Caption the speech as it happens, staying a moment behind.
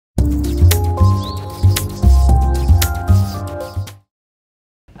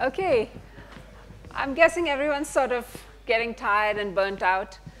Okay, I'm guessing everyone's sort of getting tired and burnt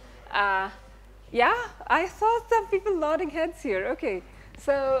out. Yeah, I thought there were people nodding heads here. Okay,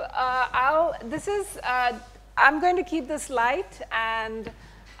 so I'm going to keep this light, and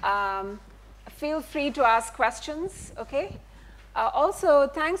feel free to ask questions, okay? Also,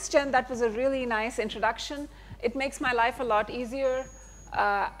 thanks, Jen, that was a really nice introduction. It makes my life a lot easier.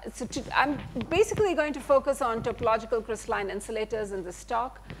 I'm basically going to focus on topological crystalline insulators in this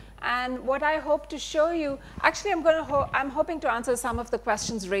talk. And what I hope to show you, actually, I'm hoping to answer some of the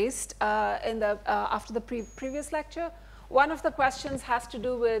questions raised after the previous lecture. One of the questions has to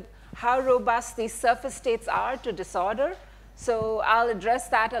do with how robust these surface states are to disorder. So I'll address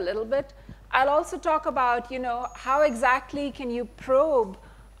that a little bit. I'll also talk about, how exactly can you probe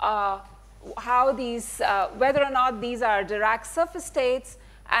how these, whether or not these are Dirac surface states,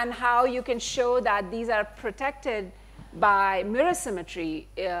 and how you can show that these are protected by mirror symmetry,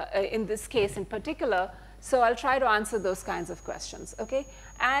 in this case in particular. So I'll try to answer those kinds of questions, okay?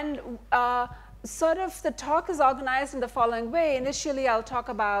 And sort of the talk is organized in the following way. Initially, I'll talk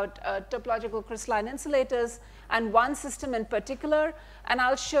about topological crystalline insulators and one system in particular, and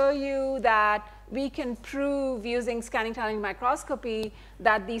I'll show you that we can prove using scanning tunneling microscopy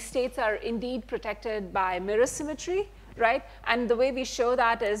that these states are indeed protected by mirror symmetry, right? And the way we show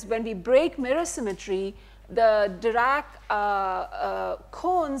that is when we break mirror symmetry, the Dirac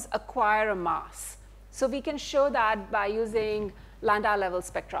cones acquire a mass. So we can show that by using Landau level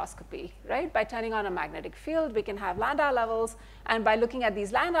spectroscopy, right? By turning on a magnetic field, we can have Landau levels, and by looking at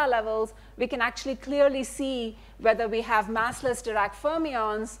these Landau levels, we can actually clearly see whether we have massless Dirac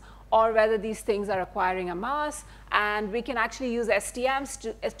fermions or whether these things are acquiring a mass, and we can actually use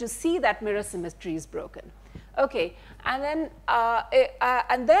STMs to see that mirror symmetry is broken. Okay, and then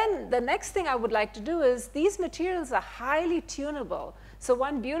the next thing I would like to do is these materials are highly tunable. So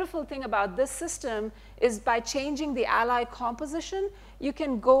one beautiful thing about this system is by changing the alloy composition, you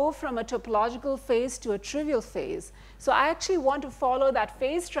can go from a topological phase to a trivial phase. So I actually want to follow that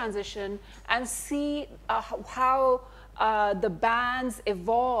phase transition and see how the bands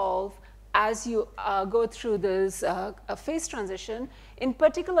evolve as you go through this phase transition. In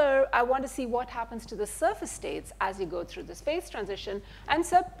particular, I want to see what happens to the surface states as you go through this phase transition, and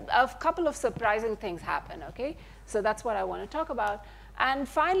a couple of surprising things happen, okay? So that's what I want to talk about. And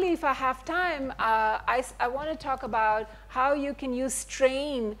finally, if I have time, I want to talk about how you can use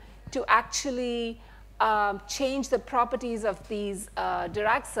strain to actually change the properties of these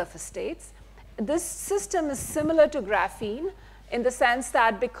Dirac surface states. This system is similar to graphene in the sense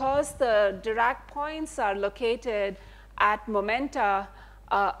that because the Dirac points are located at momenta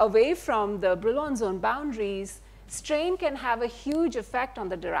away from the Brillouin zone boundaries, strain can have a huge effect on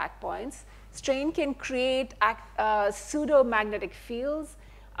the Dirac points. Strain can create pseudo-magnetic fields,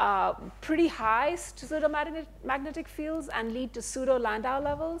 pretty high pseudo-magnetic fields, and lead to pseudo-Landau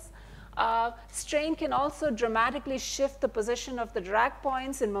levels. Strain can also dramatically shift the position of the Dirac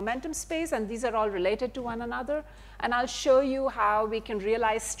points in momentum space, and these are all related to one another. And I'll show you how we can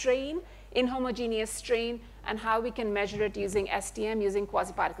realize strain, inhomogeneous strain, and how we can measure it using STM, using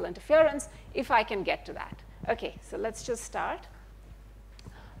quasi-particle interference, if I can get to that. Okay, so let's just start.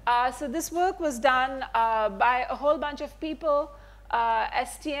 So this work was done by a whole bunch of people.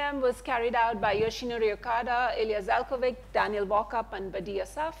 STM was carried out by Yoshinori Okada, Ilya Zelkovic, Daniel Walkup, and Badi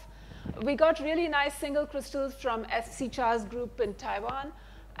Asaf. We got really nice single crystals from FC Cha's group in Taiwan.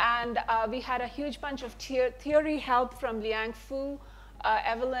 And we had a huge bunch of theory help from Liang Fu,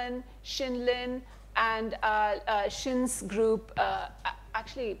 Evelyn, Xin Lin, and Xin's group.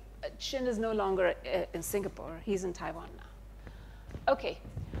 Actually, Xin is no longer in Singapore. He's in Taiwan now. OK.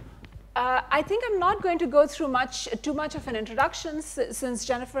 I think I'm not going to go through too much of an introduction, since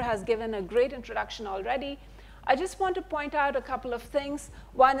Jennifer has given a great introduction already. I just want to point out a couple of things.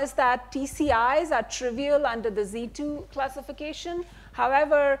 One is that TCIs are trivial under the Z2 classification.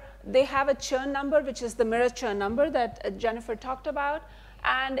 However, they have a Chern number, which is the mirror Chern number that Jennifer talked about.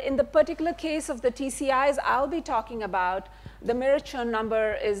 And in the particular case of the TCIs I'll be talking about, the mirror Chern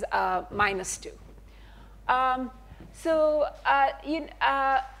number is -2.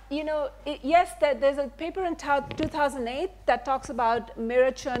 Yes, there's a paper in 2008 that talks about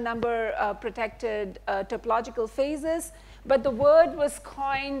mirror Chern number protected topological phases, but the word was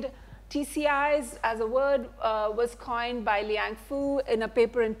coined, TCIs as a word was coined by Liang Fu in a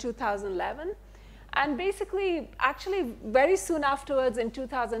paper in 2011. And basically, actually very soon afterwards in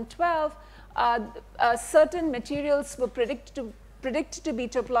 2012, certain materials were predicted to be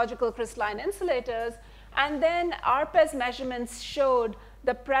topological crystalline insulators, and then ARPES measurements showed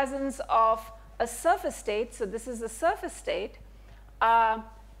the presence of a surface state. So this is a surface state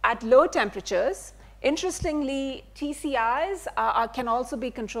at low temperatures. Interestingly, TCIs can also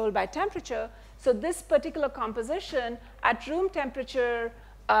be controlled by temperature. So this particular composition at room temperature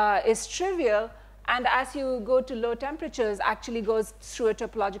is trivial, and as you go to low temperatures, actually goes through a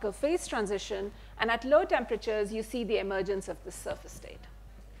topological phase transition. And at low temperatures, you see the emergence of the surface state.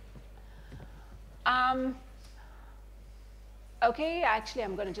 OK, actually,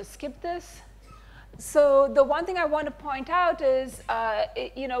 I'm going to just skip this. So the one thing I want to point out is,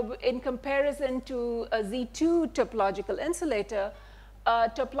 in comparison to a Z2 topological insulator, a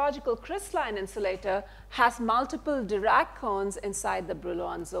topological crystalline insulator has multiple Dirac cones inside the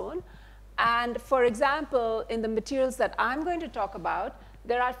Brillouin zone. And for example, in the materials that I'm going to talk about,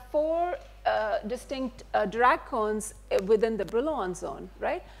 there are 4 distinct Dirac cones within the Brillouin zone,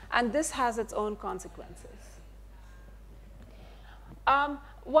 right? And this has its own consequences.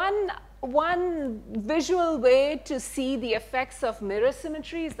 One visual way to see the effects of mirror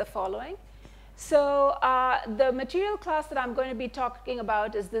symmetry is the following. So the material class that I'm going to be talking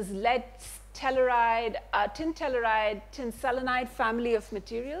about is this lead telluride, tin telluride, tin selenide family of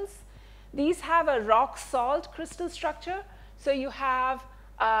materials. These have a rock salt crystal structure. So you have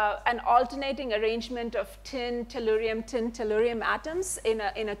an alternating arrangement of tin tellurium atoms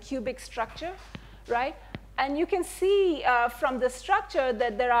in a cubic structure, right? And you can see from the structure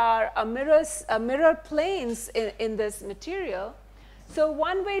that there are mirror planes in this material. So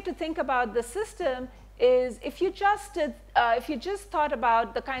one way to think about the system is if you just thought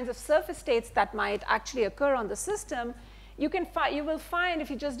about the kinds of surface states that might actually occur on the system, you will find, if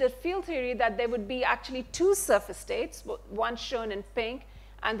you just did field theory, that there would be actually 2 surface states, one shown in pink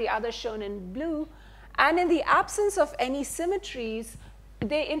and the other shown in blue. And in the absence of any symmetries,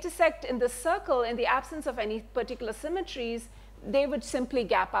 they intersect in the circle. In the absence of any particular symmetries, they would simply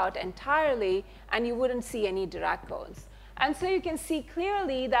gap out entirely, and you wouldn't see any Dirac cones. And so you can see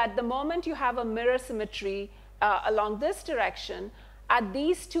clearly that the moment you have a mirror symmetry along this direction, at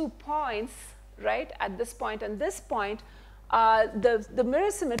these 2 points, right, at this point and this point, the mirror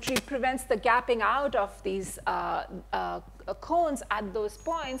symmetry prevents the gapping out of these cones at those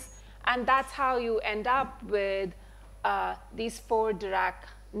points, and that's how you end up with these 4 Dirac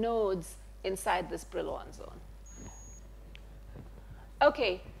nodes inside this Brillouin zone.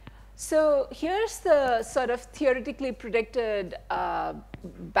 OK, so here's the sort of theoretically predicted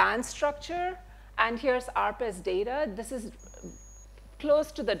band structure, and here's ARPES data. This is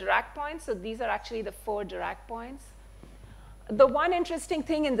close to the Dirac points, so these are actually the 4 Dirac points. The one interesting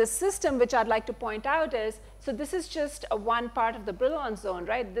thing in this system, which I'd like to point out is, so this is just one part of the Brillouin zone,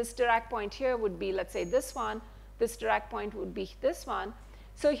 right? This Dirac point here would be, let's say, this one. This Dirac point would be this one.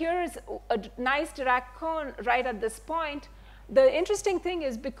 So here is a nice Dirac cone right at this point. The interesting thing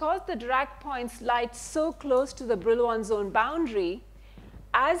is, because the Dirac points lie so close to the Brillouin zone boundary,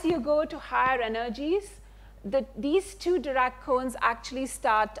 as you go to higher energies, these 2 Dirac cones actually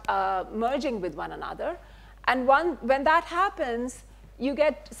start merging with one another. And when that happens, you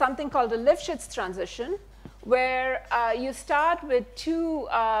get something called a Lifshitz transition, where you start with 2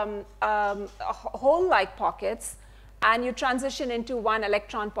 hole-like pockets, and you transition into 1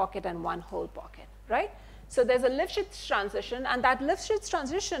 electron pocket and 1 hole pocket, right? So there's a Lifshitz transition, and that Lifshitz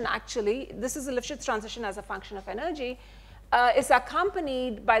transition actually, this is a Lifshitz transition as a function of energy, is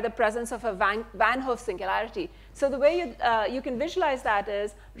accompanied by the presence of a Van Hove singularity. So the way you can visualize that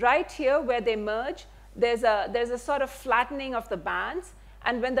is, right here where they merge, there's a sort of flattening of the bands.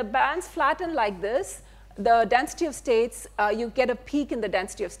 And when the bands flatten like this, the density of states, you get a peak in the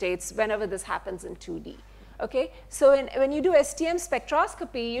density of states whenever this happens in 2D. Okay? So when you do STM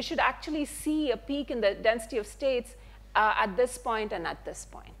spectroscopy, you should actually see a peak in the density of states at this point and at this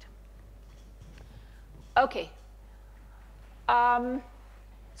point. OK.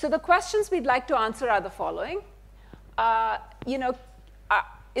 So the questions we'd like to answer are the following.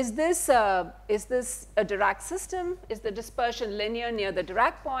 Is this a Dirac system? Is the dispersion linear near the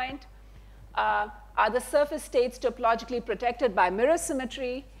Dirac point? Are the surface states topologically protected by mirror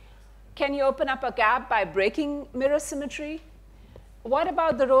symmetry? Can you open up a gap by breaking mirror symmetry? What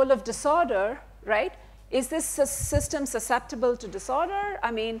about the role of disorder, right? Is this system susceptible to disorder?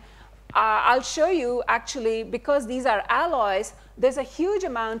 I mean, I'll show you, actually, because these are alloys, there's a huge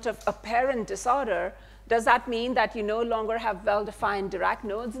amount of apparent disorder. Does that mean that you no longer have well-defined Dirac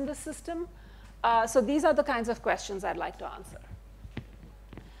nodes in the system? So these are the kinds of questions I'd like to answer.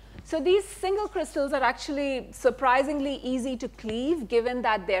 So these single crystals are actually surprisingly easy to cleave, given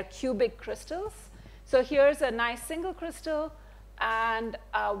that they're cubic crystals. So here's a nice single crystal. And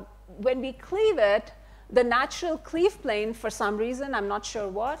when we cleave it, the natural cleave plane, for some reason, I'm not sure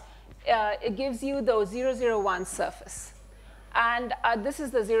what, it gives you the 001 surface. And this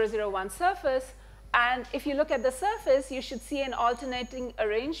is the 001 surface. And if you look at the surface, you should see an alternating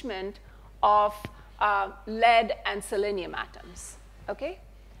arrangement of lead and selenium atoms. Okay?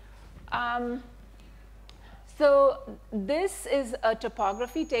 So this is a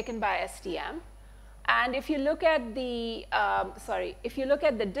topography taken by STM. And if you look at the, if you look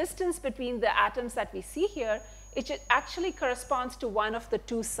at the distance between the atoms that we see here, it actually corresponds to one of the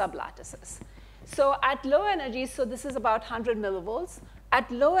two sublattices. So at low energies, so this is about 100 millivolts. At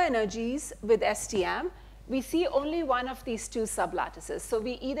low energies with STM, we see only one of these two sublattices. So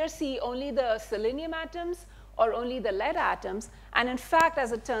we either see only the selenium atoms or only the lead atoms. And in fact,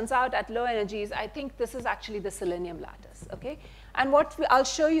 as it turns out, at low energies, I think this is actually the selenium lattice. Okay? And what I'll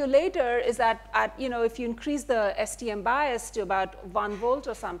show you later is that if you increase the STM bias to about 1 volt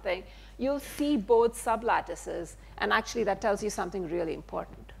or something, you'll see both sublattices. And actually, that tells you something really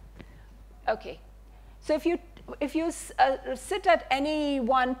important. Okay. So if you sit at any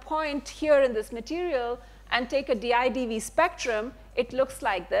one point here in this material and take a dI/dV spectrum, it looks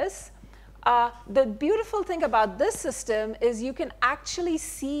like this. The beautiful thing about this system is you can actually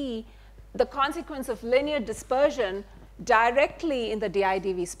see the consequence of linear dispersion directly in the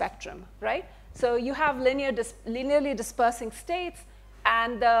dI/dV spectrum, right? So you have linearly dispersing states,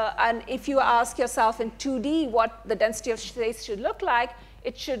 and if you ask yourself in 2D what the density of states should look like,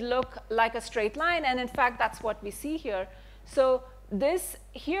 it should look like a straight line, and in fact, that's what we see here. So this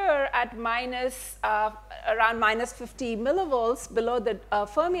here at around minus 50 millivolts below the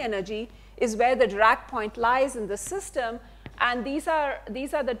Fermi energy is where the Dirac point lies in the system, and these are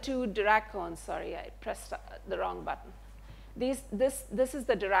the two Dirac cones. Sorry, I pressed the wrong button. This is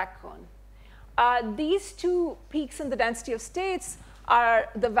the Dirac cone. These two peaks in the density of states are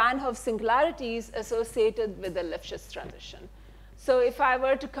the Van Hove singularities associated with the Lifshitz transition. So if I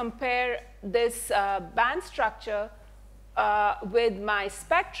were to compare this band structure with my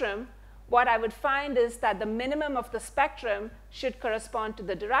spectrum, what I would find is that the minimum of the spectrum should correspond to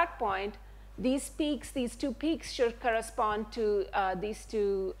the Dirac point. These two peaks should correspond to these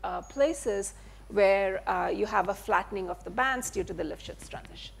two places where you have a flattening of the bands due to the Lifshitz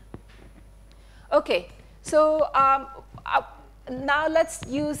transition. Okay, so now let's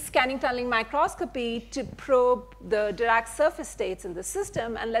use scanning tunneling microscopy to probe the Dirac surface states in the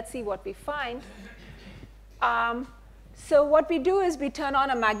system, and let's see what we find. So what we do is we turn on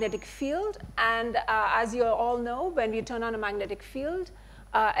a magnetic field, and as you all know, when we turn on a magnetic field,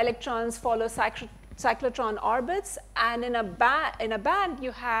 electrons follow cyclotron orbits, and in a band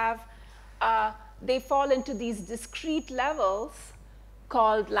you have, they fall into these discrete levels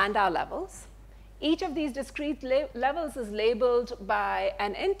called Landau levels. Each of these discrete levels is labeled by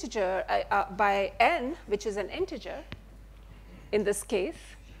an integer, by n, which is an integer in this case.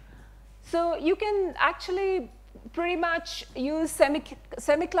 So you can actually pretty much use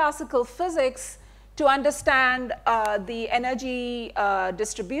semi-classical physics to understand the energy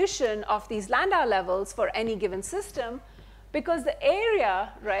distribution of these Landau levels for any given system, because the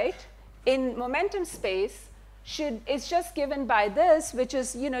area, right, in momentum space is just given by this, which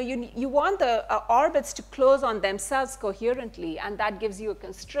is, you want the orbits to close on themselves coherently, and that gives you a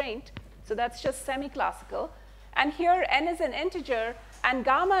constraint. So that's just semi-classical. And here, n is an integer, and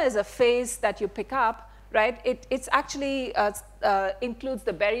gamma is a phase that you pick up, right? It's actually includes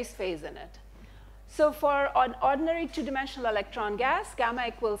the Berry's phase in it. So for an ordinary two-dimensional electron gas, gamma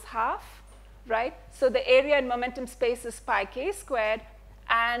equals half, right? So the area in momentum space is pi k squared,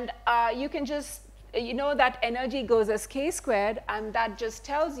 and you can just, that energy goes as k squared, and that just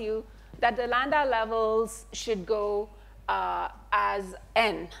tells you that the Landau levels should go as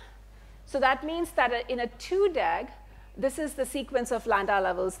n. So that means that in a 2-deg, this is the sequence of Landau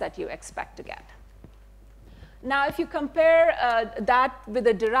levels that you expect to get. Now, if you compare that with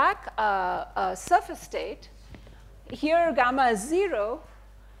the Dirac surface state, here gamma is 0.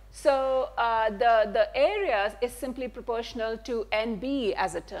 So the area is simply proportional to NB,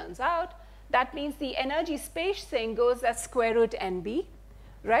 as it turns out. That means the energy spacing goes as square root NB,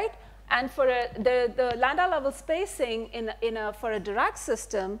 right? And for the Landau level spacing for a Dirac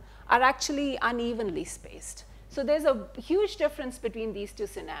system are actually unevenly spaced. So there's a huge difference between these two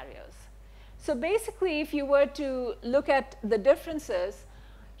scenarios. So basically, if you were to look at the differences,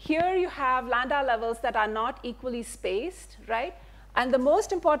 here you have Landau levels that are not equally spaced, right? And the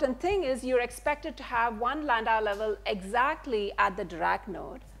most important thing is you're expected to have one Landau level exactly at the Dirac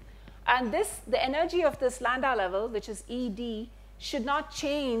node. And the energy of this Landau level, which is ED, should not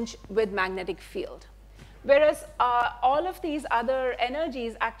change with magnetic field. Whereas all of these other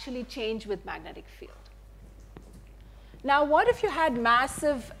energies actually change with magnetic field. Now, what if you had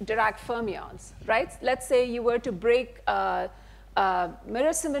massive Dirac fermions, right? Let's say you were to break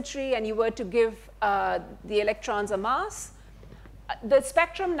mirror symmetry and you were to give the electrons a mass, the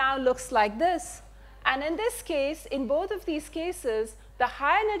spectrum now looks like this. And in this case, in both of these cases, the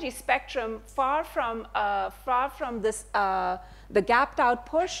high energy spectrum far from this, the gapped out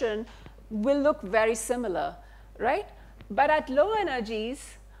portion will look very similar, right? But at low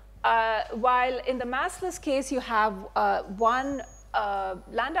energies, while in the massless case you have one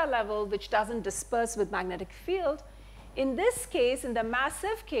lambda level which doesn't disperse with magnetic field, in this case, in the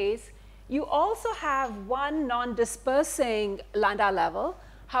massive case, you also have one non-dispersing lambda level.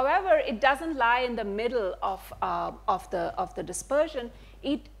 However, it doesn't lie in the middle of the dispersion.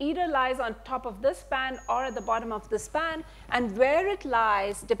 It either lies on top of this band or at the bottom of this band, and where it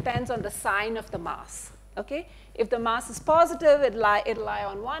lies depends on the sign of the mass. Okay? If the mass is positive, it'll lie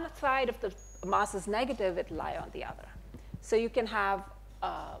on one side. If the mass is negative, it'll lie on the other. So you can have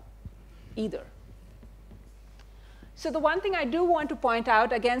either. So the one thing I do want to point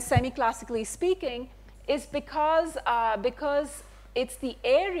out, again, semi-classically speaking, is because it's the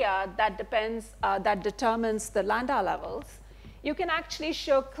area that that determines the lambda levels, you can actually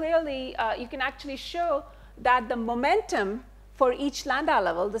show clearly, you can actually show that the momentum for each lambda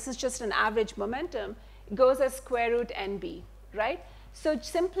level, this is just an average momentum, goes as square root NB, right? So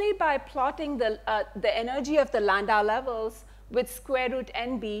simply by plotting the energy of the lambda levels with square root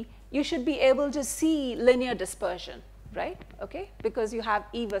NB, you should be able to see linear dispersion, right? Okay, because you have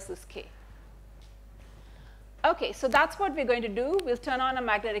E versus K. Okay, so that's what we're going to do. We'll turn on a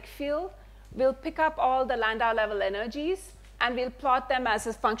magnetic field. We'll pick up all the lambda level energies, and we'll plot them as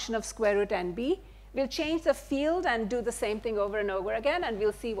a function of square root NB. We'll change the field and do the same thing over and over again, and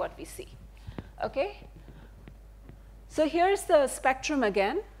we'll see what we see. Okay? So here's the spectrum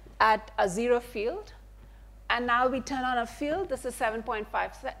again at a 0 field. And now we turn on a field. This is 7.5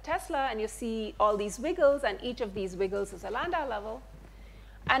 Tesla, and you see all these wiggles, and each of these wiggles is a lambda level.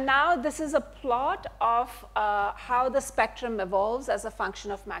 And now this is a plot of how the spectrum evolves as a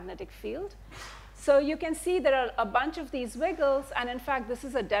function of magnetic field. So you can see there are a bunch of these wiggles, and in fact, this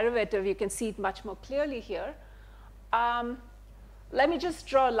is a derivative. You can see it much more clearly here. Let me just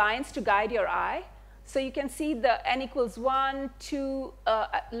draw lines to guide your eye. So you can see the n equals 1, 2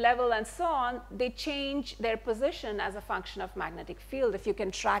 level, and so on. They change their position as a function of magnetic field if you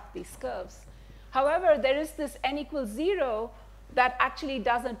can track these curves. However, there is this n equals 0 that actually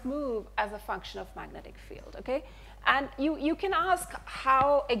doesn't move as a function of magnetic field. Okay? And you can ask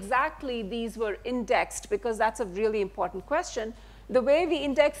how exactly these were indexed, because that's a really important question. The way we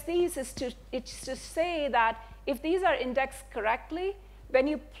index these is to say that if these are indexed correctly, when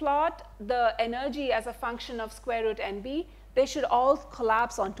you plot the energy as a function of square root NB, they should all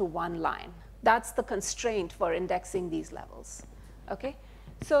collapse onto one line. That's the constraint for indexing these levels. Okay?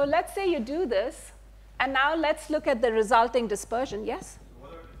 So let's say you do this, and now let's look at the resulting dispersion. Yes? So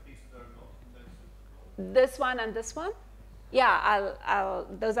what are the peaks that are not indexed? This one and this one? Yeah,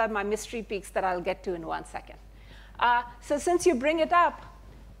 those are my mystery peaks that I'll get to in 1 second. So since you bring it up,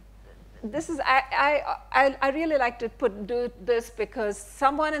 this is, I really like to do this because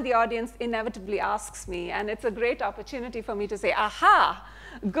someone in the audience inevitably asks me, and it's a great opportunity for me to say, aha,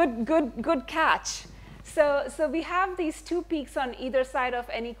 good catch. So we have these two peaks on either side of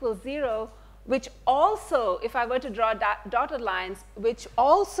n equals 0, which also, if I were to draw dotted lines, which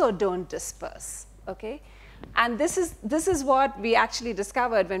also don't disperse, okay? And this is what we actually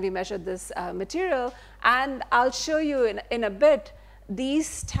discovered when we measured this material, and I'll show you in a bit.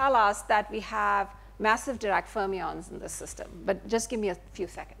 These tell us that we have massive Dirac fermions in this system, but just give me a few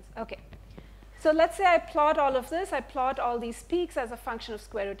seconds. Okay. So let's say I plot all of this. I plot all these peaks as a function of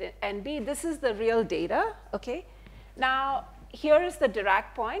square root NB. This is the real data, okay? Now, here is the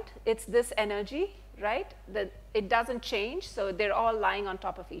Dirac point. It's this energy, right? It doesn't change, so they're all lying on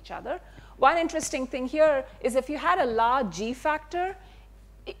top of each other. One interesting thing here is if you had a large G factor,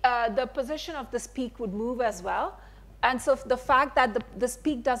 the position of this peak would move as well. And so the fact that this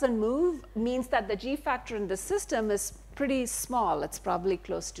peak doesn't move means that the G factor in the system is pretty small. It's probably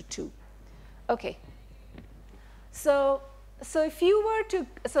close to 2. Okay. So if you were to,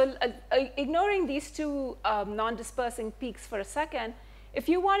 ignoring these two non-dispersing peaks for a second, if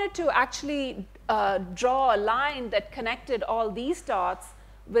you wanted to actually draw a line that connected all these dots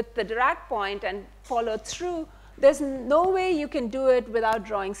with the Dirac point and follow through, there's no way you can do it without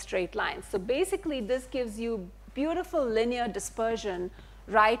drawing straight lines. So basically, this gives you beautiful linear dispersion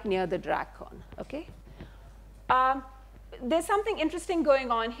right near the Dirac cone, okay? There's something interesting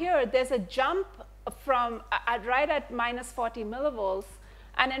going on here. There's a jump from right at minus 40 millivolts.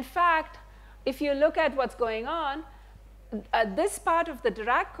 And in fact, if you look at what's going on, this part of the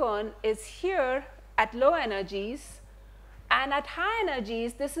Dirac cone is here at low energies. And at high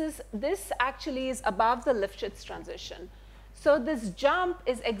energies, this actually is above the Lifshitz transition. So this jump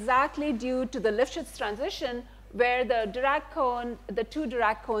is exactly due to the Lifshitz transition, where the two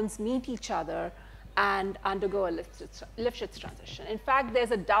Dirac cones meet each other and undergo a Lifshitz transition. In fact,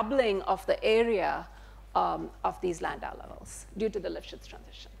 there's a doubling of the area of these Landau levels due to the Lifshitz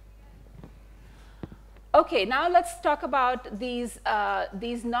transition. Okay, now let's talk about these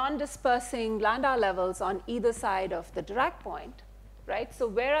non-dispersing Landau levels on either side of the Dirac point, right? So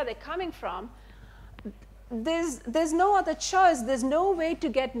where are they coming from? There's no other choice. There's no way to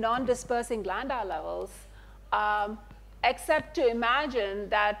get non-dispersing Landau levels except to imagine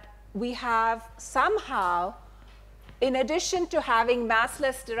that we have somehow, in addition to having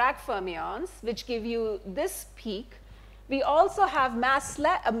massless Dirac fermions, which give you this peak, we also have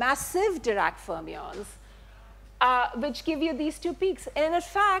massive Dirac fermions, which give you these two peaks. And in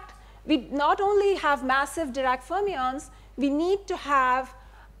fact, we not only have massive Dirac fermions, we need to have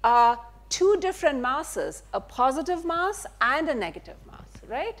two different masses, a positive mass and a negative mass,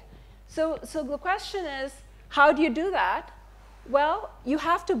 right? So the question is, how do you do that? Well, you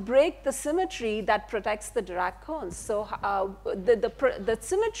have to break the symmetry that protects the Dirac cones. So the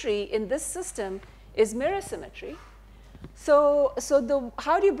symmetry in this system is mirror symmetry. So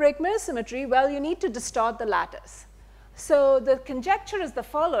how do you break mirror symmetry? Well, you need to distort the lattice. So the conjecture is the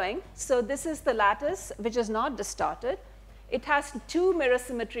following. So this is the lattice, which is not distorted. It has two mirror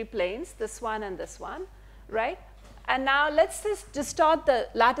symmetry planes, this one and this one, right? And now let's just distort the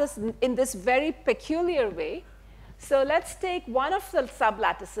lattice in this very peculiar way. So let's take one of the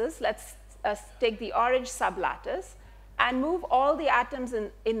sublattices. Let's take the orange sublattice and move all the atoms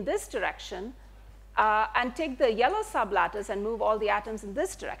in this direction, and take the yellow sublattice and move all the atoms in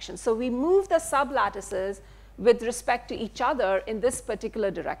this direction. So we move the sublattices with respect to each other in this particular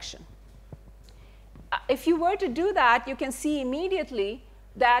direction. If you were to do that, you can see immediately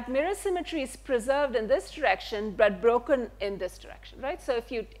that mirror symmetry is preserved in this direction but broken in this direction, right? So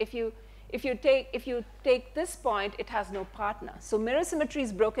if you take this point, it has no partner. So mirror symmetry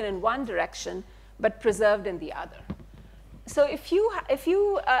is broken in one direction but preserved in the other. So if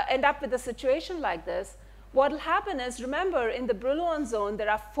you end up with a situation like this, what will happen is, remember, in the Brillouin zone, there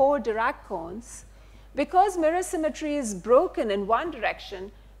are 4 Dirac cones. Because mirror symmetry is broken in one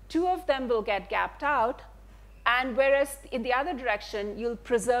direction, 2 of them will get gapped out, and whereas in the other direction, you'll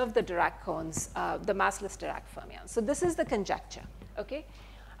preserve the Dirac cones, the massless Dirac fermions. So this is the conjecture, okay?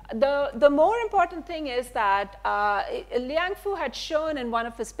 The more important thing is that Liang Fu had shown in one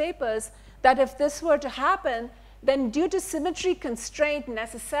of his papers that if this were to happen, then due to symmetry constraint,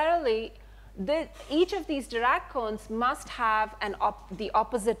 necessarily, each of these Dirac cones must have the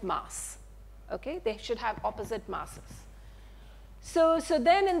opposite mass. Okay, they should have opposite masses. So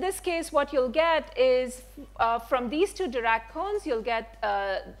then in this case, what you'll get is from these 2 Dirac cones, you'll get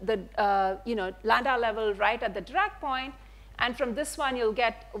the Landau level right at the Dirac point, and from this one you'll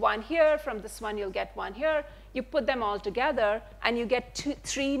get one here. From this one you'll get one here. You put them all together, and you get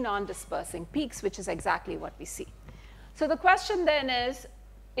 3 non-dispersing peaks, which is exactly what we see. So the question then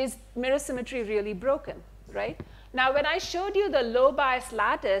is mirror symmetry really broken, right? Now, when I showed you the low bias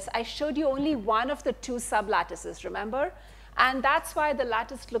lattice, I showed you only one of the 2 sublattices, remember? And that's why the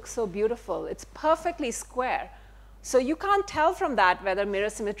lattice looks so beautiful. It's perfectly square. So you can't tell from that whether mirror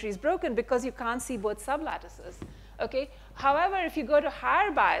symmetry is broken because you can't see both sublattices, okay? However, if you go to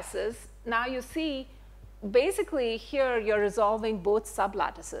higher biases, now you see basically here you're resolving both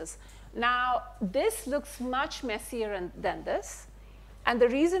sublattices. Now, this looks much messier than this. And the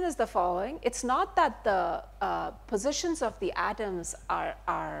reason is the following. It's not that the positions of the atoms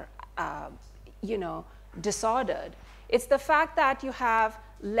are disordered. It's the fact that you have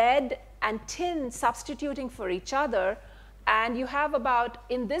lead and tin substituting for each other, and you have about,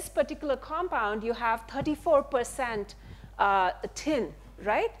 in this particular compound, you have 34% tin,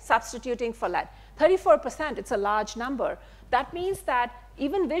 right, substituting for lead. 34%, it's a large number. That means that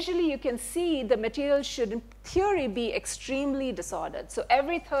even visually you can see the material should, in theory, be extremely disordered. So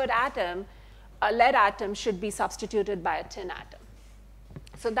every 3rd atom, a lead atom, should be substituted by a tin atom.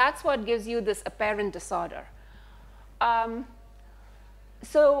 So that's what gives you this apparent disorder.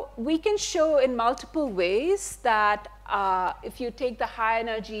 So we can show in multiple ways that if you take the high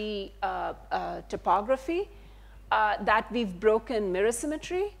energy topography, that we've broken mirror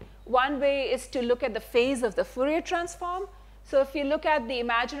symmetry. One way is to look at the phase of the Fourier transform. So if you look at the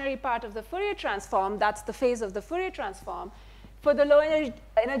imaginary part of the Fourier transform, that's the phase of the Fourier transform. For the low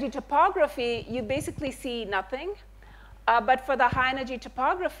energy topography, you basically see nothing. But for the high energy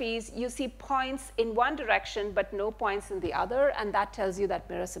topographies, you see points in one direction, but no points in the other, and that tells you that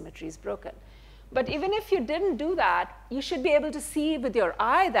mirror symmetry is broken. But even if you didn't do that, you should be able to see with your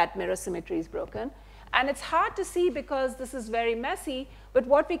eye that mirror symmetry is broken. And it's hard to see because this is very messy, but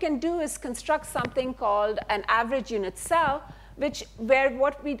what we can do is construct something called an average unit cell, where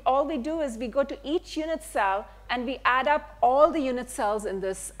all we do is we go to each unit cell and we add up all the unit cells in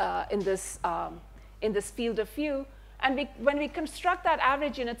this field of view. And when we construct that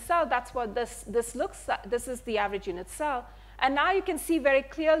average unit cell, that's what this looks like. This is the average unit cell. And now you can see very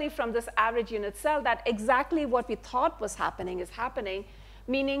clearly from this average unit cell that exactly what we thought was happening is happening,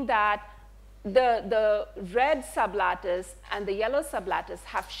 meaning that the red sublattice and the yellow sublattice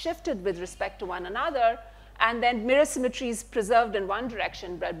have shifted with respect to one another, and then mirror symmetry is preserved in one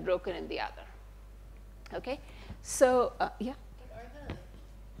direction but broken in the other. Okay? So, yeah? Are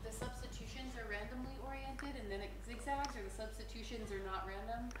the substitutions are randomly oriented and then it zigzags, or the substitutions are not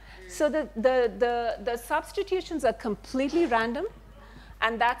random? So the substitutions are completely random,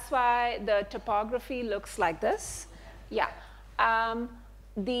 and that's why the topography looks like this. Yeah.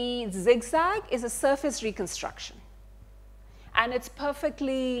 The zigzag is a surface reconstruction. And it's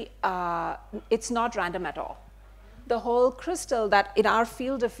perfectly, it's not random at all. The whole crystal that in our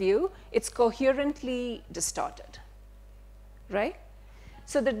field of view, it's coherently distorted, right?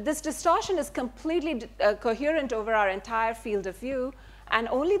 So this distortion is completely coherent over our entire field of view, and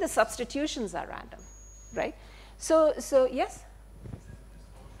only the substitutions are random, right? So yes?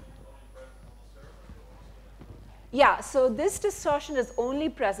 Yeah, so this distortion is only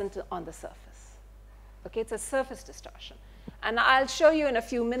present on the surface. Okay, it's a surface distortion. And I'll show you in a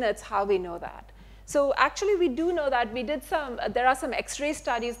few minutes how we know that. So actually, we do know that. We did there are some X-ray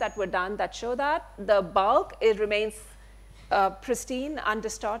studies that were done that show that the bulk, it remains pristine,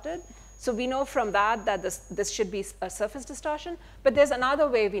 undistorted. So we know from that this should be a surface distortion. But there's another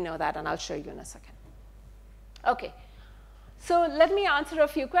way we know that, and I'll show you in a second. Okay. So let me answer a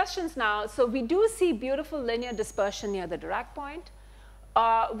few questions now. So we do see beautiful linear dispersion near the Dirac point.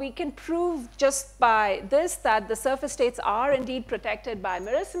 We can prove just by this that the surface states are indeed protected by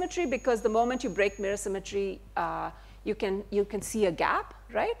mirror symmetry, because the moment you break mirror symmetry, you can see a gap,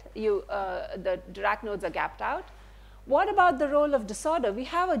 right? The Dirac nodes are gapped out. What about the role of disorder? We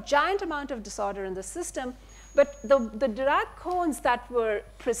have a giant amount of disorder in the system, but the Dirac cones that were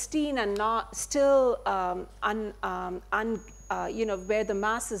pristine and not still where the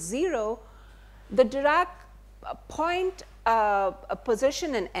mass is 0, the Dirac point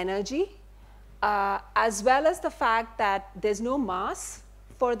position and energy, as well as the fact that there's no mass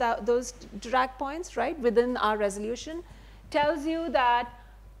for those Dirac points, right, within our resolution, tells you that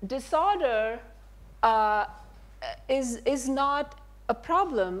disorder is not a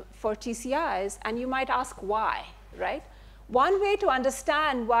problem for TCIs, and you might ask why, right? One way to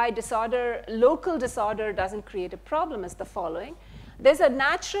understand why local disorder doesn't create a problem is the following. There's a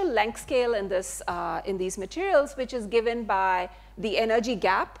natural length scale in these materials, which is given by the energy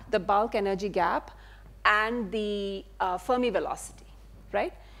gap, the bulk energy gap, and the Fermi velocity,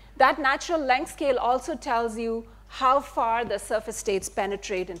 right? That natural length scale also tells you how far the surface states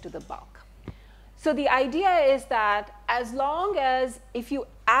penetrate into the bulk. So the idea is that as long as if you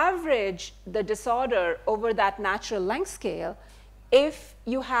average the disorder over that natural length scale, if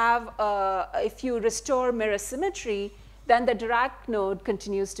you restore mirror symmetry, then the Dirac node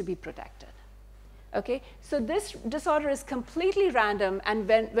continues to be protected. Okay? So this disorder is completely random, and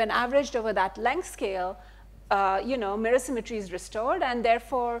when averaged over that length scale, mirror symmetry is restored, and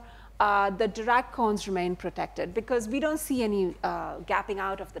therefore the Dirac cones remain protected, because we don't see any gapping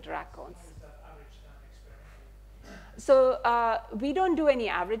out of the Dirac cones. So we don't do any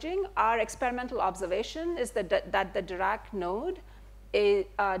averaging. Our experimental observation is that the Dirac node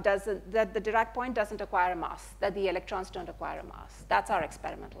that the Dirac point doesn't acquire a mass, that the electrons don't acquire a mass. That's our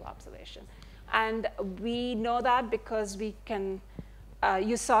experimental observation. And we know that because we can,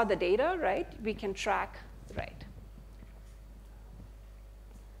 you saw the data, right? We can track, right?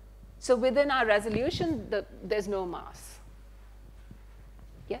 So within our resolution, there's no mass.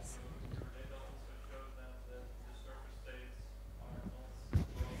 Yes?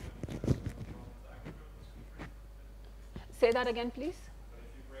 Say that again, please. But if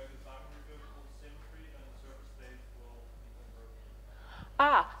you break the time reversible symmetry, then the surface states will be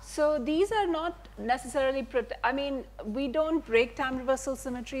converted. So these are not necessarily, we don't break time reversal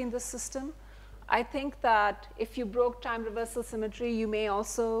symmetry in this system. I think that if you broke time reversal symmetry, you may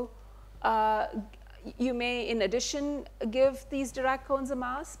also, in addition, give these Dirac cones a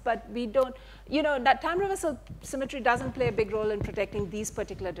mass, but we don't, that time reversal symmetry doesn't play a big role in protecting these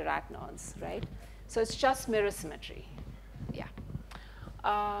particular Dirac nodes, right? So it's just mirror symmetry. Yeah.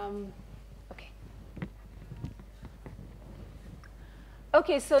 Okay.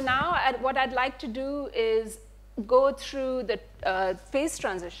 Okay, so now what I'd like to do is go through the phase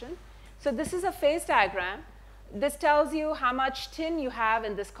transition. So this is a phase diagram. This tells you how much tin you have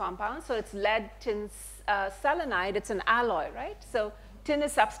in this compound. So it's lead, tin, selenide. It's an alloy, right? So tin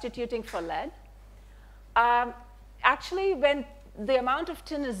is substituting for lead. Actually, when the amount of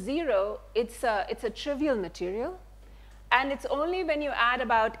tin is 0, it's a trivial material. And it's only when you add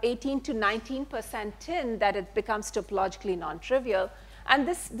about 18 to 19% tin that it becomes topologically non-trivial. And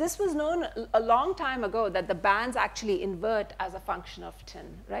this was known a long time ago, that the bands actually invert as a function of tin,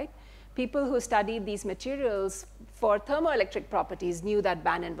 right? People who studied these materials for thermoelectric properties knew that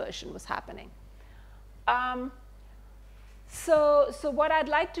band inversion was happening. So what I'd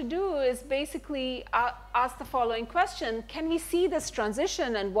like to do is basically ask the following question. Can we see this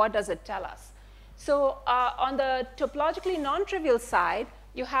transition, and what does it tell us? So on the topologically non-trivial side,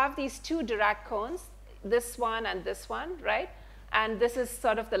 you have these two Dirac cones, this one and this one, right? And this is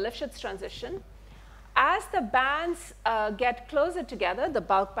sort of the Lifshitz transition. As the bands get closer together, the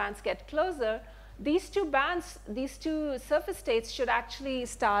bulk bands get closer, these two bands, these two surface states should actually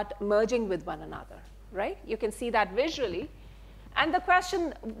start merging with one another, right? You can see that visually. And the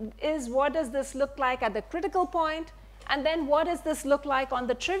question is, what does this look like at the critical point? And then what does this look like on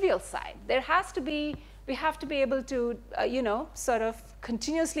the trivial side? There has to be, we have to be able to, sort of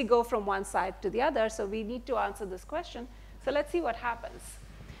continuously go from one side to the other. So we need to answer this question. So let's see what happens.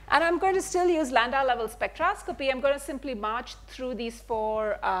 And I'm going to still use Landau level spectroscopy. I'm going to simply march through these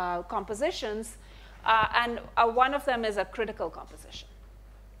 4 compositions. And one of them is a critical composition.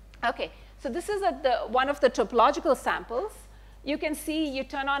 OK, so this is one of the topological samples. You can see, you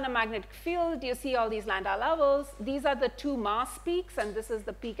turn on a magnetic field, you see all these Landau levels. These are the 2 mass peaks, and this is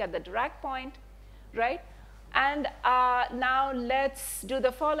the peak at the Dirac point, right? And now let's do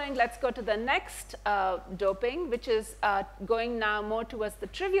the following. Let's go to the next doping, which is going now more towards the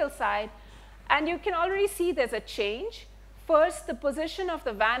trivial side. And you can already see there's a change. First, the position of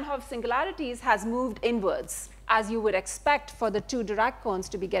the Van Hove singularities has moved inwards, as you would expect for the 2 Dirac cones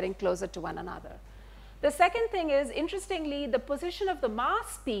to be getting closer to one another. The second thing is, interestingly, the position of the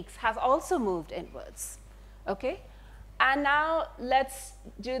mass peaks has also moved inwards, okay? And now let's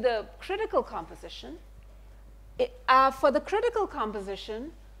do the critical composition. For the critical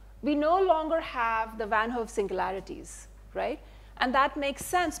composition, we no longer have the Van Hove singularities, right? And that makes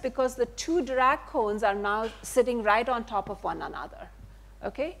sense because the 2 Dirac cones are now sitting right on top of one another,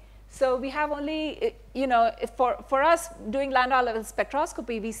 okay? So we have only, for us doing Landau level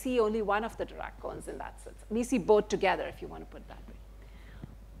spectroscopy, we see only one of the Dirac cones in that sense. We see both together, if you want to put it that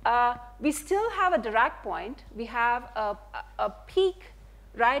way. We still have a Dirac point. We have a peak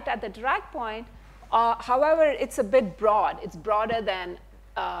right at the Dirac point. However, it's a bit broad. It's broader than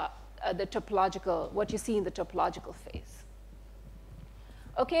the topological, what you see in the topological phase.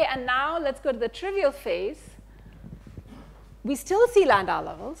 OK, and now let's go to the trivial phase. We still see Landau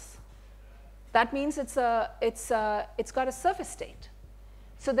levels. That means it's got a surface state.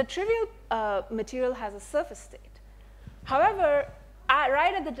 So the trivial material has a surface state. However,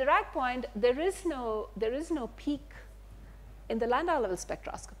 right at the Dirac point, there is no peak in the Landau level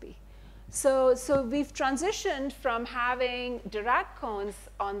spectroscopy. So we've transitioned from having Dirac cones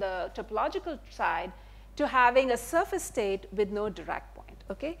on the topological side to having a surface state with no Dirac point,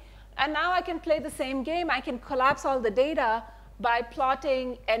 okay? And now I can play the same game. I can collapse all the data by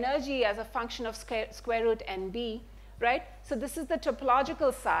plotting energy as a function of square root NB, right? So this is the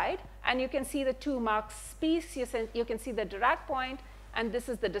topological side. And you can see the 2 Mach peaks. You can see the Dirac point. And this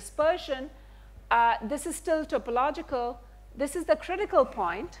is the dispersion. This is still topological. This is the critical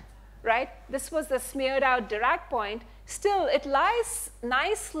point, right? This was the smeared out Dirac point. Still, it lies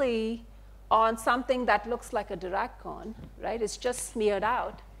nicely on something that looks like a Dirac cone, right? It's just smeared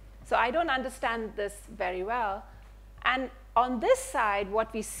out. So I don't understand this very well. And on this side,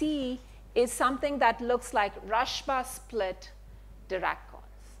 what we see is something that looks like Rashba split Dirac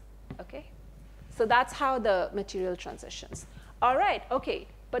cones, okay? So that's how the material transitions. All right, okay,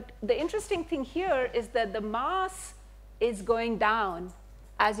 but the interesting thing here is that the mass is going down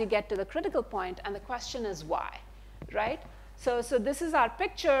as you get to the critical point, and the question is why, right? So this is our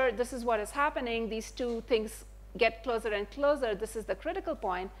picture. This is what is happening. These 2 things get closer and closer. This is the critical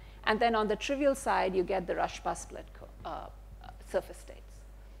point. And then on the trivial side, you get the Rashba split surface states.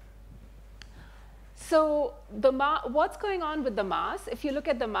 So what's going on with the mass? If you look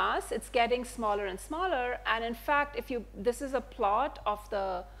at the mass, it's getting smaller and smaller. And in fact, this is a plot of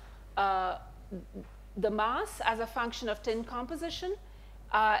the mass as a function of tin composition.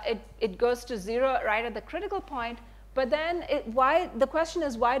 It goes to 0 right at the critical point. But then the question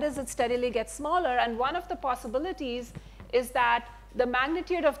is, why does it steadily get smaller? And one of the possibilities is that the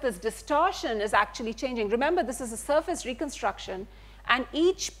magnitude of this distortion is actually changing. Remember, this is a surface reconstruction, and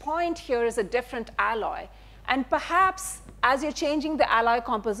each point here is a different alloy. And perhaps as you're changing the alloy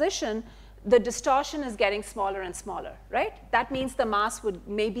composition, the distortion is getting smaller and smaller, right? That means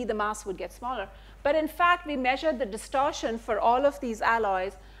maybe the mass would get smaller. But in fact, we measured the distortion for all of these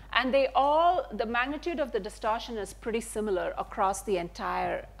alloys, and the magnitude of the distortion is pretty similar across the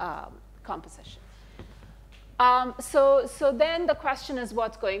entire composition. So then the question is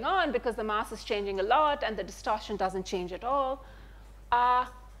what's going on, because the mass is changing a lot and the distortion doesn't change at all.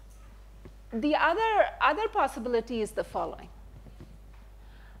 The other possibility is the following.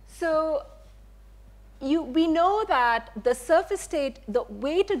 So we know that the surface state, the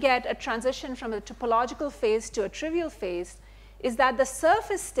way to get a transition from a topological phase to a trivial phase is that the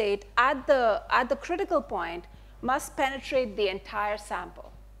surface state at the critical point must penetrate the entire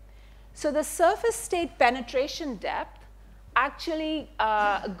sample. So the surface state penetration depth actually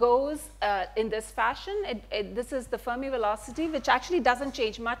goes in this fashion. This is the Fermi velocity, which actually doesn't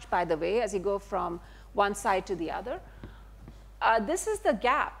change much, by the way, as you go from one side to the other. This is the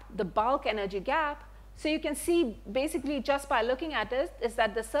gap, the bulk energy gap. So you can see, basically, just by looking at it, is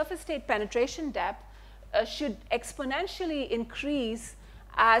that the surface state penetration depth should exponentially increase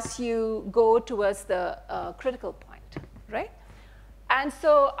as you go towards the critical point, right? And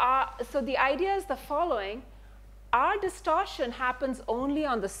so the idea is the following. Our distortion happens only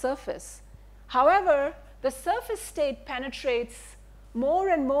on the surface. However, the surface state penetrates more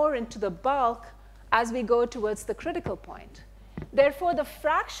and more into the bulk as we go towards the critical point. Therefore, the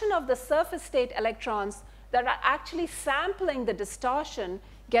fraction of the surface state electrons that are actually sampling the distortion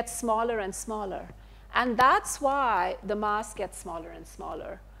gets smaller and smaller. And that's why the mass gets smaller and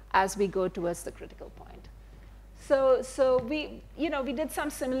smaller as we go towards the critical point. So we did some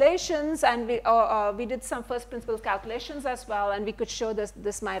simulations, and we did some first principles calculations as well, and we could show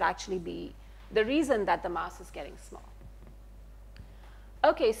this might actually be the reason that the mass is getting small.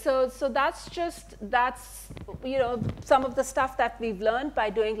 Okay, so that's some of the stuff that we've learned by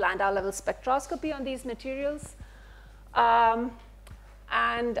doing Landau level spectroscopy on these materials.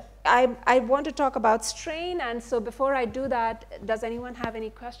 And I want to talk about strain, and so before I do that, does anyone have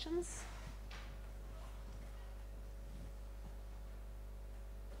any questions?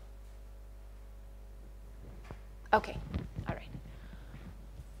 Okay, all right.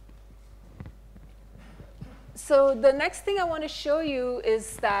 So the next thing I want to show you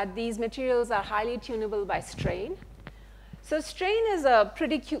is that these materials are highly tunable by strain. So strain is a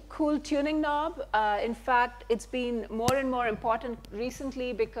pretty cool tuning knob. In fact, it's been more and more important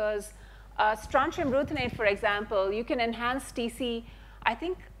recently because strontium ruthenate, for example, you can enhance TC, I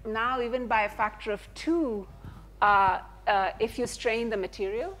think now even by a factor of 2 if you strain the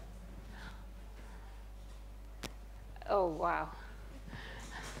material. Oh, wow.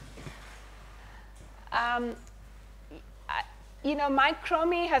 Mike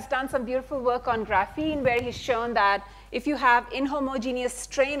Cromie has done some beautiful work on graphene where he's shown that if you have inhomogeneous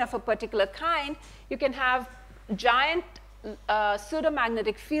strain of a particular kind, you can have giant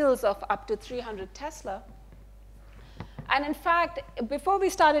pseudomagnetic fields of up to 300 Tesla. And in fact, before we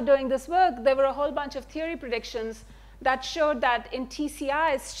started doing this work, there were a whole bunch of theory predictions that showed that in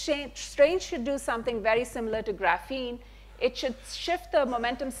TCI, strain should do something very similar to graphene. It should shift the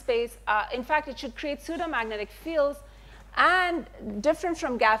momentum space. In fact, it should create pseudomagnetic fields. And different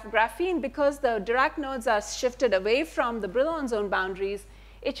from graphene, because the Dirac nodes are shifted away from the Brillouin zone boundaries,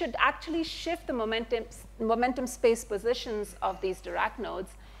 it should actually shift the momentum space positions of these Dirac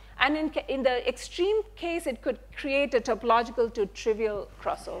nodes. And in the extreme case, it could create a topological to trivial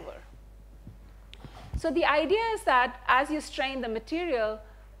crossover. So the idea is that as you strain the material,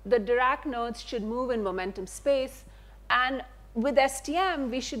 the Dirac nodes should move in momentum space. And with STM,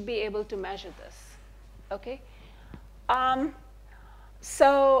 we should be able to measure this. Okay?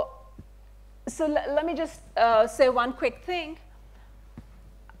 So let me just say one quick thing.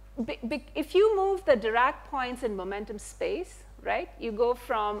 If you move the Dirac points in momentum space, right, you go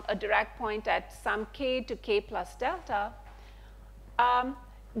from a Dirac point at some k to k plus delta,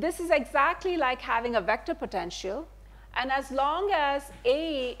 this is exactly like having a vector potential. And as long as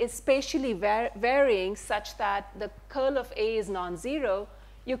A is spatially varying such that the curl of A is non-zero,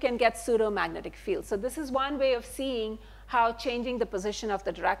 you can get pseudomagnetic fields. So this is one way of seeing how changing the position of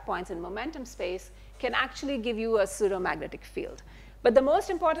the Dirac points in momentum space can actually give you a pseudomagnetic field. But the most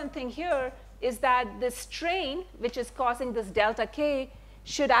important thing here is that the strain, which is causing this delta K,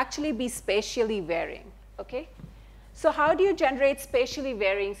 should actually be spatially varying. Okay? So how do you generate spatially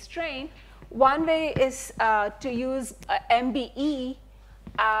varying strain? One way is to use MBE.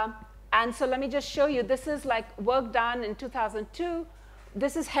 And so let me just show you. This is like work done in 2002.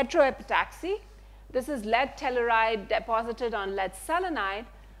 This is heteroepitaxy. This is lead telluride deposited on lead selenide.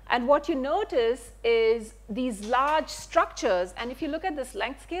 And what you notice is these large structures. And if you look at this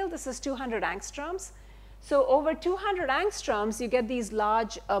length scale, this is 200 angstroms. So over 200 angstroms, you get these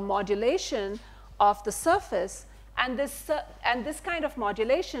large modulation of the surface. And this kind of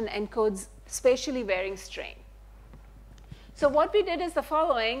modulation encodes spatially varying strain. So what we did is the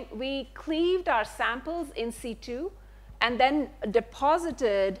following. We cleaved our samples in situ and then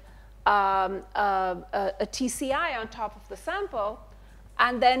deposited a TCI on top of the sample.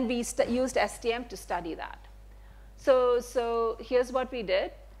 And then we used STM to study that. So here's what we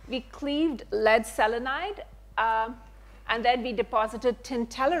did. We cleaved lead selenide, and then we deposited tin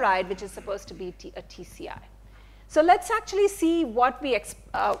telluride, which is supposed to be a TCI. So let's actually see what we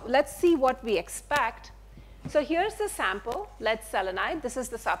expect. So here's the sample, lead selenide. This is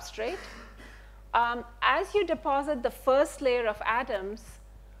the substrate. As you deposit the first layer of atoms,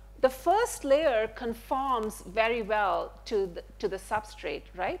 the first layer conforms very well to the substrate,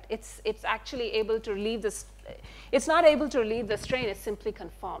 right? It's actually able to relieve this. It's not able to relieve the strain. It simply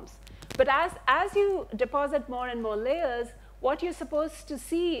conforms. But as you deposit more and more layers, what you're supposed to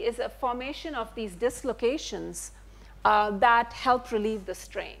see is a formation of these dislocations that help relieve the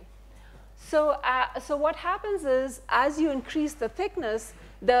strain. So what happens is, as you increase the thickness,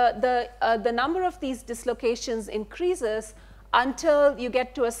 the number of these dislocations increases until you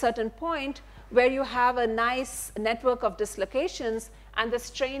get to a certain point where you have a nice network of dislocations and the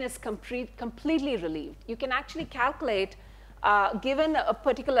strain is completely relieved. You can actually calculate, given a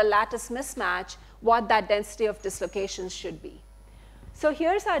particular lattice mismatch, what that density of dislocations should be. So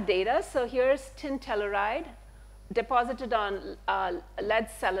here's our data. So here's tin telluride deposited on lead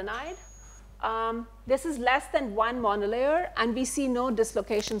selenide. This is less than 1 monolayer, and we see no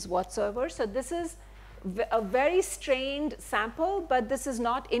dislocations whatsoever. So this is a very strained sample, but this is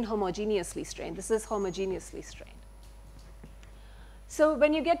not inhomogeneously strained. This is homogeneously strained. So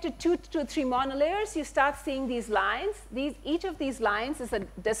when you get to 2 to 3 monolayers, you start seeing these lines. Each of these lines is a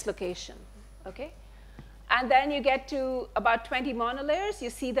dislocation, okay? And then you get to about 20 monolayers,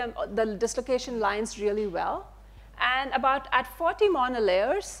 you see the dislocation lines really well. And at 40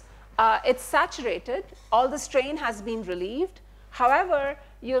 monolayers, it's saturated. All the strain has been relieved. However,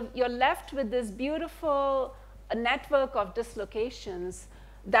 you're left with this beautiful network of dislocations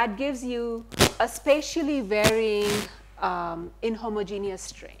that gives you a spatially varying inhomogeneous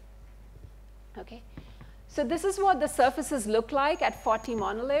strain. Okay? So this is what the surfaces look like at 40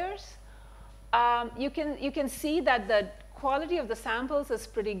 monolayers. You can see that the quality of the samples is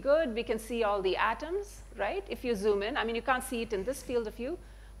pretty good. We can see all the atoms, right? If you zoom in, I mean, you can't see it in this field of view,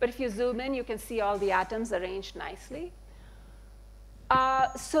 but if you zoom in, you can see all the atoms arranged nicely.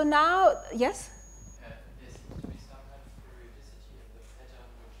 So now, yes? There seems to be some kind of periodicity in the pattern,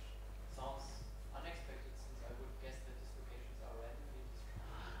 which sounds unexpected, since I would guess that dislocations are randomly distributed.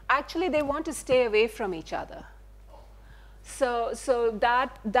 Actually, they want to stay away from each other. Oh. So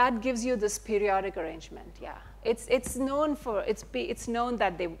that gives you this periodic arrangement. Yeah, it's known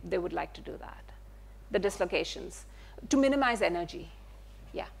that they would like to do that, the dislocations, to minimize energy.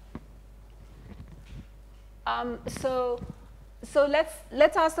 Yeah. So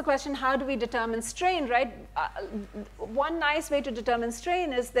let's ask the question, how do we determine strain, right? One nice way to determine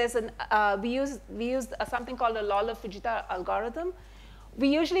strain is we use something called a Lawler-Fujita algorithm. We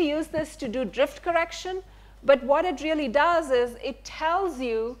usually use this to do drift correction, but what it really does is it tells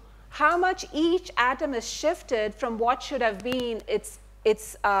you how much each atom is shifted from what should have been its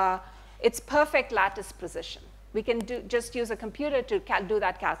perfect lattice position. We can just use a computer to do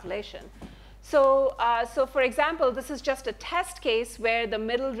that calculation. So for example, this is just a test case where the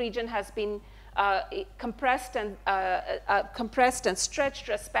middle region has been compressed and stretched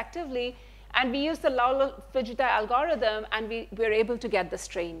respectively, and we use the Lawler-Fujita algorithm, and we're able to get the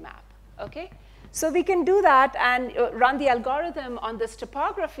strain map. Okay, so we can do that and run the algorithm on this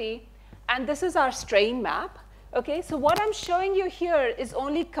topography, and this is our strain map. Okay, so what I'm showing you here is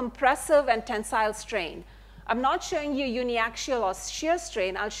only compressive and tensile strain. I'm not showing you uniaxial or shear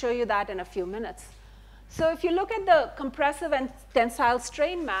strain. I'll show you that in a few minutes. So if you look at the compressive and tensile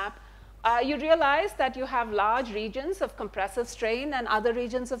strain map, you realize that you have large regions of compressive strain and other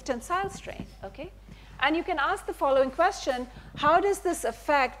regions of tensile strain. Okay? And you can ask the following question: how does this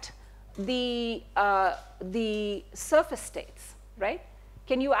affect the surface states, right?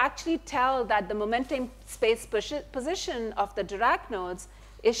 Can you actually tell that the momentum space position of the Dirac nodes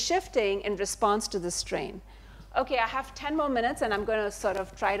is shifting in response to the strain? Okay, I have 10 more minutes, and I'm going to sort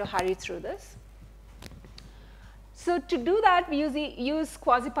of try to hurry through this. So to do that, we use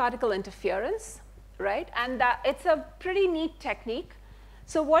quasi-particle interference, right? And it's a pretty neat technique.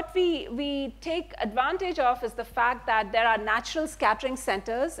 So what we take advantage of is the fact that there are natural scattering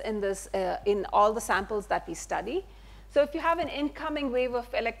centers in all the samples that we study. So if you have an incoming wave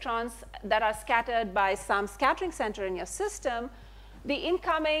of electrons that are scattered by some scattering center in your system, the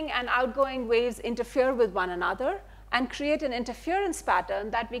incoming and outgoing waves interfere with one another and create an interference pattern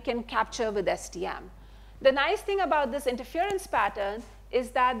that we can capture with STM. The nice thing about this interference pattern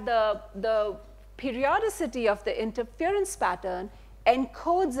is that the periodicity of the interference pattern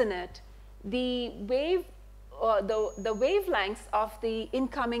encodes in it the wavelengths of the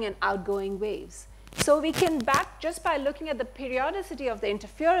incoming and outgoing waves. So we can just by looking at the periodicity of the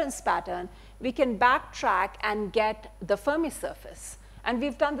interference pattern, we can backtrack and get the Fermi surface. And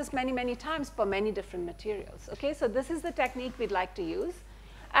we've done this many, many times for many different materials. Okay, so this is the technique we'd like to use.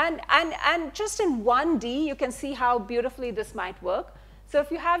 And just in 1D, you can see how beautifully this might work. So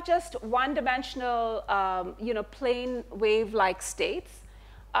if you have just one-dimensional, plane wave-like states,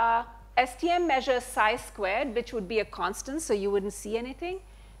 STM measures psi squared, which would be a constant, so you wouldn't see anything.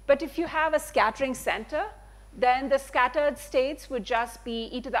 But if you have a scattering center, then the scattered states would just be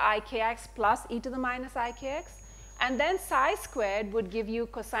e to the ikx plus e to the minus ikx. And then psi squared would give you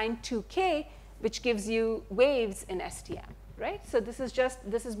cosine 2k, which gives you waves in STM, right? So this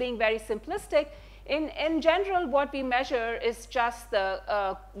is being very simplistic. In general, what we measure is just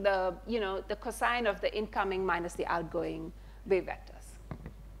the cosine of the incoming minus the outgoing wave vectors.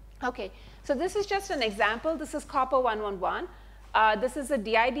 Okay, so this is just an example. This is copper 111. This is a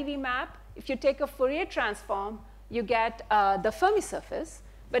dI/dV map. If you take a Fourier transform, you get the Fermi surface.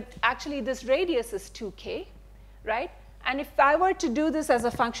 But actually, this radius is 2k, right? And if I were to do this as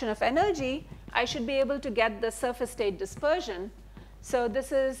a function of energy, I should be able to get the surface state dispersion. So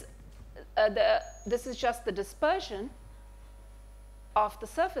this is just the dispersion of the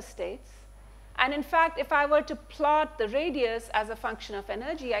surface states. And in fact, if I were to plot the radius as a function of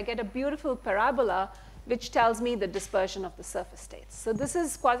energy, I get a beautiful parabola which tells me the dispersion of the surface states. So this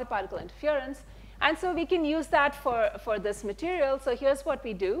is quasi-particle interference. And so we can use that for this material. So here's what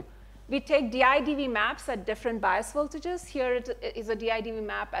we do. We take dI/dV maps at different bias voltages. Here it is a dI/dV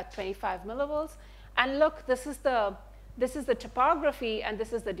map at 25 millivolts. And look, this is the topography, and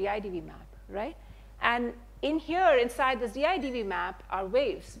this is the dI/dV map, right? And in here, inside this dI/dV map, are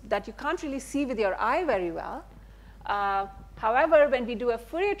waves that you can't really see with your eye very well. However, when we do a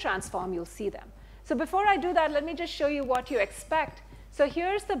Fourier transform, you'll see them. So before I do that, let me just show you what you expect. So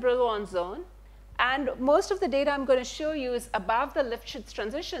here's the Brillouin zone. And most of the data I'm going to show you is above the Lifshitz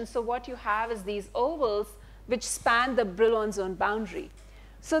transition. So what you have is these ovals which span the Brillouin zone boundary.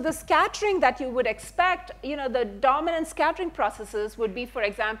 So the scattering that you would expect, the dominant scattering processes would be, for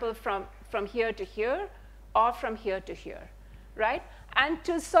example, from here to here or from here to here, right? And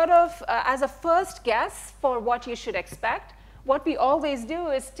to sort of, as a first guess for what you should expect, what we always do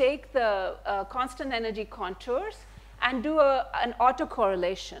is take the constant energy contours and do an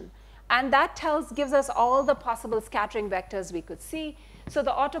autocorrelation. And that gives us all the possible scattering vectors we could see. So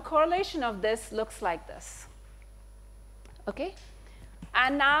the autocorrelation of this looks like this. Okay?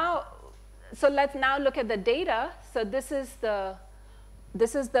 And now, so let's now look at the data. So this is the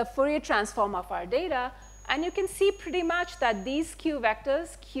Fourier transform of our data. And you can see pretty much that these Q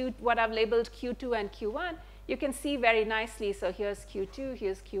vectors, what I've labeled Q2 and Q1, you can see very nicely. So here's Q2,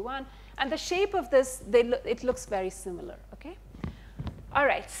 here's Q1. And the shape of this, it looks very similar. Okay? All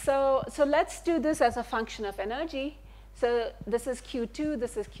right, so let's do this as a function of energy. So this is Q2,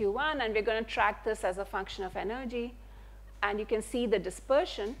 this is Q1, and we're going to track this as a function of energy. And you can see the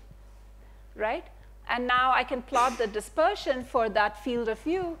dispersion, right? And now I can plot the dispersion for that field of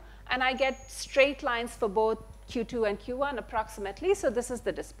view, and I get straight lines for both Q2 and Q1 approximately. So this is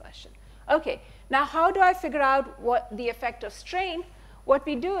the dispersion. OK, now how do I figure out what the effect of strain? What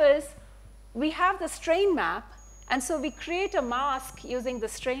we do is we have the strain map. And so we create a mask using the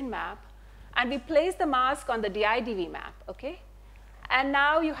strain map, and we place the mask on the dI/dV map, okay? And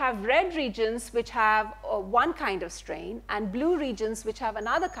now you have red regions which have one kind of strain, and blue regions which have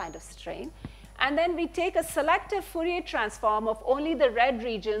another kind of strain. And then we take a selective Fourier transform of only the red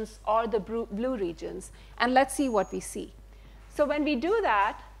regions or the blue regions, and let's see what we see. So when we do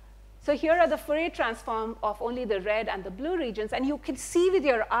that, so here are the Fourier transform of only the red and the blue regions, and you can see with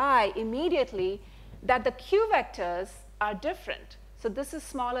your eye immediately that the Q vectors are different. So this is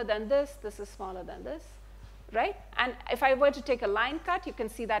smaller than this is smaller than this, right? And if I were to take a line cut, you can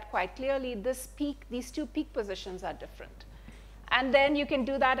see that quite clearly. These two peak positions are different. And then you can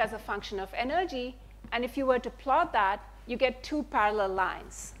do that as a function of energy. And if you were to plot that, you get two parallel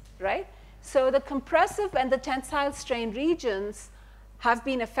lines, right? So the compressive and the tensile strain regions have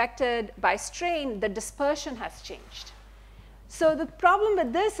been affected by strain. The dispersion has changed. So the problem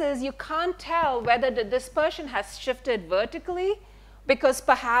with this is you can't tell whether the dispersion has shifted vertically, because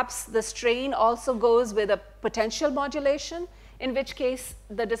perhaps the strain also goes with a potential modulation, in which case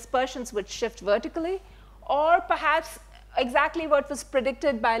the dispersions would shift vertically, or perhaps exactly what was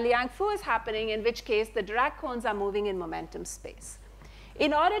predicted by Liang-Fu is happening, in which case the Dirac cones are moving in momentum space.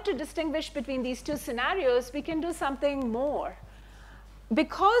 In order to distinguish between these two scenarios, we can do something more.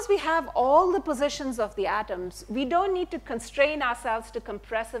 Because we have all the positions of the atoms, we don't need to constrain ourselves to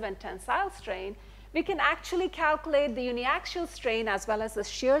compressive and tensile strain. We can actually calculate the uniaxial strain as well as the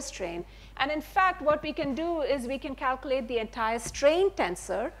shear strain. And in fact, what we can do is we can calculate the entire strain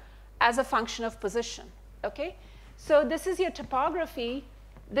tensor as a function of position. Okay? So this is your topography.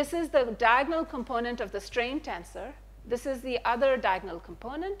 This is the diagonal component of the strain tensor. This is the other diagonal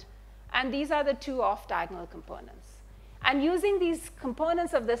component. And these are the two off-diagonal components. And using these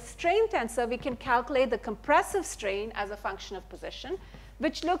components of the strain tensor, we can calculate the compressive strain as a function of position,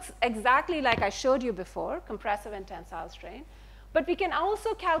 which looks exactly like I showed you before, compressive and tensile strain. But we can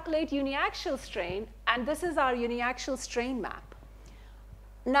also calculate uniaxial strain, and this is our uniaxial strain map.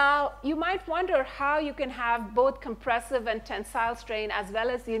 Now, you might wonder how you can have both compressive and tensile strain as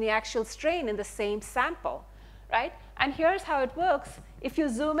well as uniaxial strain in the same sample, right? And here's how it works. If you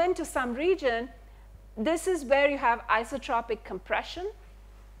zoom into some region, this is where you have isotropic compression.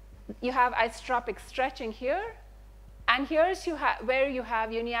 You have isotropic stretching here. And here's where you have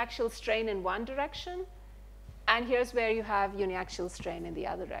uniaxial strain in one direction. And here's where you have uniaxial strain in the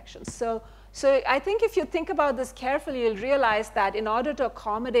other direction. So I think if you think about this carefully, you'll realize that in order to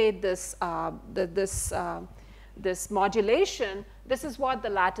accommodate this, this modulation, this is what the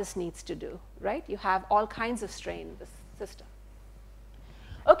lattice needs to do, right? You have all kinds of strain in this system.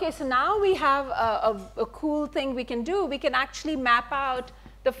 OK, so now we have a cool thing we can do. We can actually map out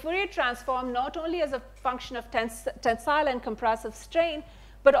the Fourier transform not only as a function of tensile and compressive strain,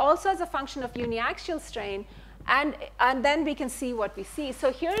 but also as a function of uniaxial strain. And then we can see what we see.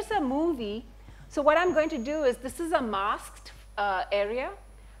 So here's a movie. So what I'm going to do is this is a masked area.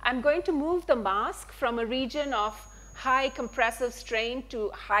 I'm going to move the mask from a region of high compressive strain to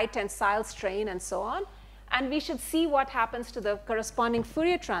high tensile strain and so on. And we should see what happens to the corresponding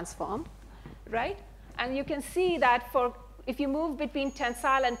Fourier transform, right? And you can see that if you move between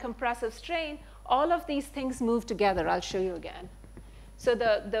tensile and compressive strain, all of these things move together. I'll show you again. So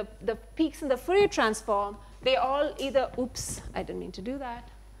the peaks in the Fourier transform, they all either, oops, I didn't mean to do that.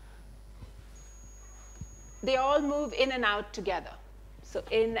 They all move in and out together. So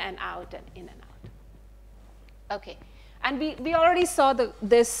in and out and in and out. OK. And we already saw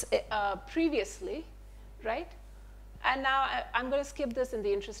this previously, right? And now I'm going to skip this in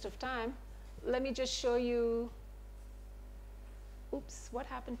the interest of time. Let me just show you. Oops, what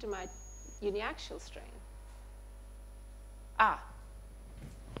happened to my uniaxial strain?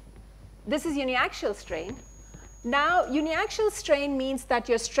 This is uniaxial strain. Now, uniaxial strain means that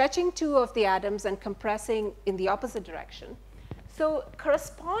you're stretching two of the atoms and compressing in the opposite direction. So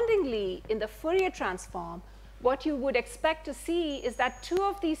correspondingly, in the Fourier transform, what you would expect to see is that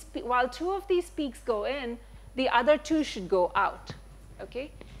while two of these peaks go in, the other two should go out.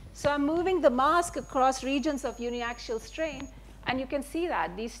 Okay? So I'm moving the mask across regions of uniaxial strain, and you can see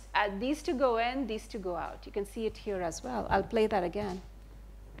that these two go in, these two go out. You can see it here as well. I'll play that again.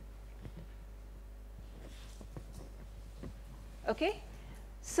 Okay?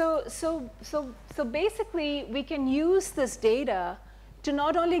 So basically, we can use this data to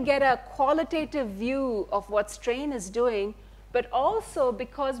not only get a qualitative view of what strain is doing, but also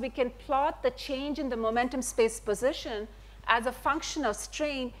because we can plot the change in the momentum space position as a function of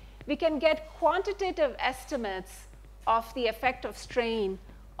strain, we can get quantitative estimates of the effect of strain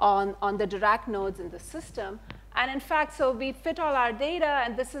on the Dirac nodes in the system. And in fact, so we fit all our data,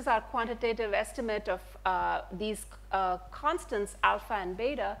 and this is our quantitative estimate of these constants, alpha and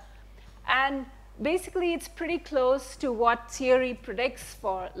beta. And basically, it's pretty close to what theory predicts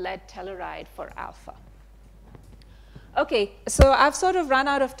for lead telluride for alpha. OK, so I've sort of run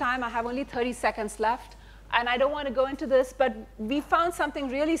out of time. I have only 30 seconds left. And I don't want to go into this, but we found something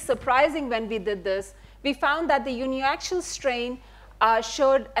really surprising when we did this. We found that the uniaxial strain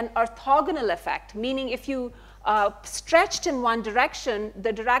showed an orthogonal effect, meaning if you stretched in one direction,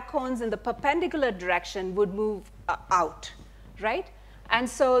 the Dirac cones in the perpendicular direction would move out, right? And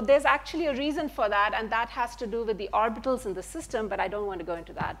so there's actually a reason for that, and that has to do with the orbitals in the system, but I don't want to go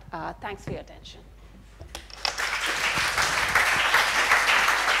into that. Thanks for your attention.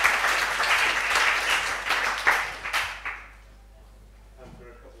 Time for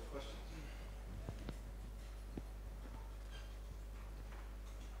a couple of questions.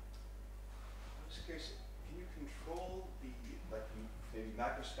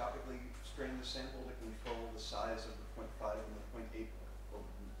 microscopically strain the sample to control the size of the 0.5 and the 0.8? Well,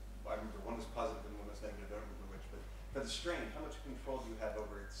 I remember one was positive and one was negative, I don't remember which, but for the strain, how much control do you have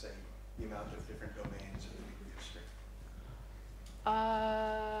over, say, the amount of different domains and the degree of strain?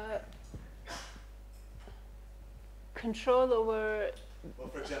 Control over. Well,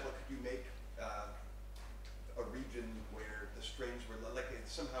 for example, could you make a region where the strains were like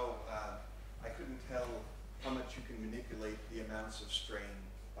somehow I couldn't tell how much you can manipulate the amounts of strain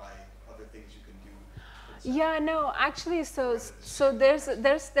by other things you can do. Yeah, no, actually, so there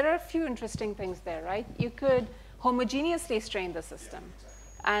are a few interesting things there, right? You could homogeneously strain the system,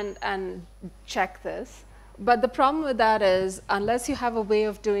 Yeah, exactly. and check this. But the problem with that is, unless you have a way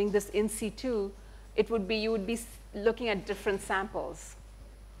of doing this in situ, you would be looking at different samples,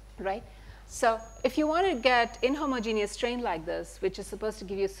 right? So if you want to get inhomogeneous strain like this, which is supposed to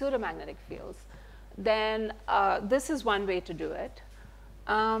give you pseudomagnetic fields, then this is one way to do it.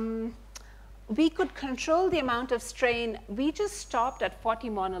 We could control the amount of strain. We just stopped at 40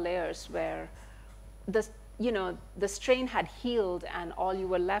 monolayers where the strain had healed and all you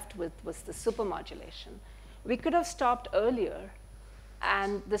were left with was the supermodulation. We could have stopped earlier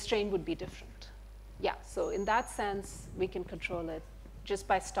and the strain would be different. Yeah, so in that sense, we can control it just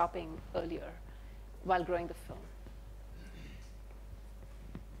by stopping earlier while growing the film.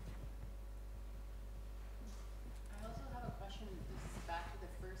 I also have a question. This is back to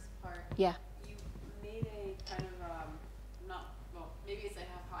the first part. Yeah. You made a kind of maybe it's a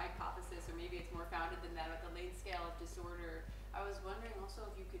hypothesis or maybe it's more founded than that, at the length scale of disorder. I was wondering also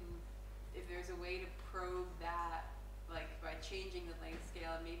if there's a way to probe that, like by changing the length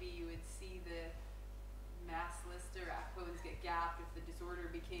scale, and maybe you would see the massless Dirac cones get gapped if the disorder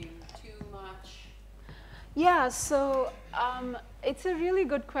became too much. Yeah, so it's a really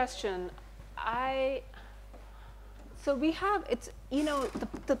good question. So we have,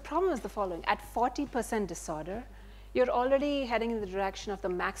 the problem is the following. At 40% disorder, you're already heading in the direction of the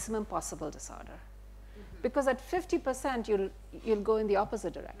maximum possible disorder. Mm-hmm. Because at 50%, you'll go in the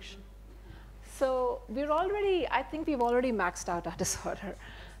opposite direction. Mm-hmm. So I think we've already maxed out our disorder.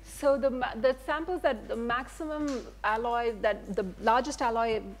 So the samples that the maximum alloy, the largest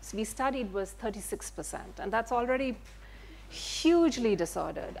alloy we studied was 36%, and that's already hugely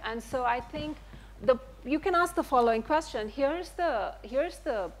disordered. And so I think you can ask the following question. Here's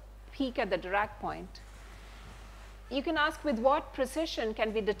the peak at the Dirac point. You can ask, with what precision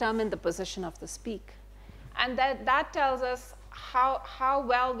can we determine the position of this peak? And that tells us how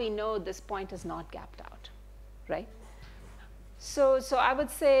well we know this point is not gapped out, right? So I would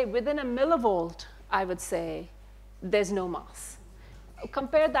say within a millivolt, I would say there's no mass.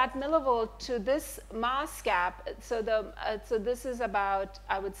 Compare that millivolt to this mass gap. So this is about,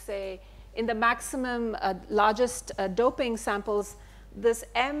 I would say, in the maximum largest doping samples, this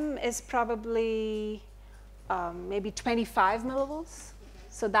M is probably maybe 25 millivolts.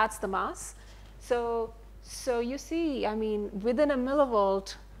 So that's the mass. So you see, I mean, within a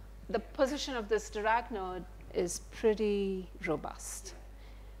millivolt, the position of this Dirac node is pretty robust.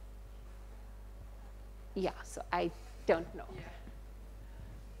 Yeah, so I don't know. Yeah.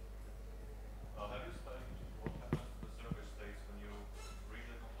 Have you studied what happens to the surface states when you read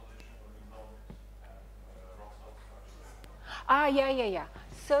the composition when you don't have rock salt structure?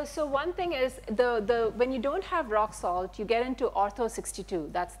 Yeah. So one thing is when you don't have rock salt, you get into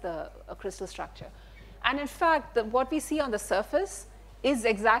ortho-62. That's the crystal structure. And in fact, what we see on the surface is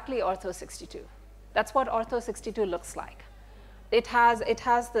exactly ortho-62. That's what ortho-62 looks like. It has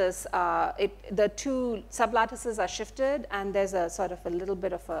this, the two sublattices are shifted, and there's a sort of a little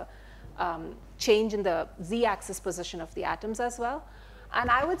bit of a change in the z-axis position of the atoms as well.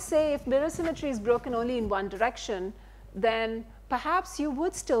 And I would say if mirror symmetry is broken only in one direction, then perhaps you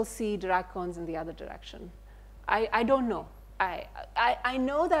would still see Dirac cones in the other direction. I don't know. I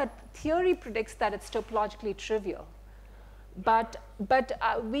know that theory predicts that it's topologically trivial. But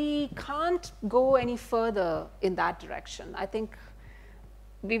we can't go any further in that direction. I think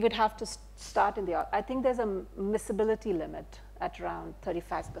we would have to start in the, I think there's a miscibility limit at around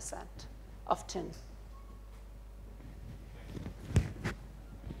 35% of tin.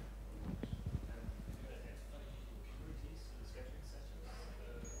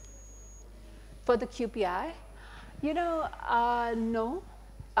 For the QPI? No.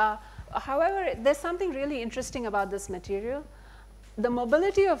 However, there's something really interesting about this material. The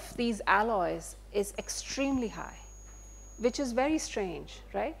mobility of these alloys is extremely high, which is very strange,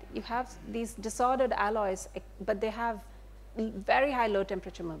 right? You have these disordered alloys, but they have very high low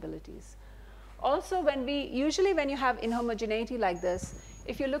temperature mobilities. Also, usually when you have inhomogeneity like this,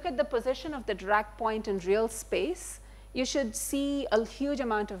 if you look at the position of the Dirac point in real space, you should see a huge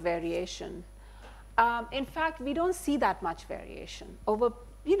amount of variation. In fact, we don't see that much variation. Over,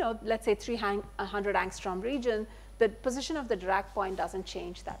 let's say 300 angstrom region, the position of the Dirac point doesn't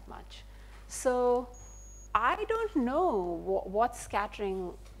change that much. So I don't know what's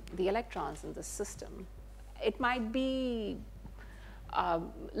scattering the electrons in this system. It might be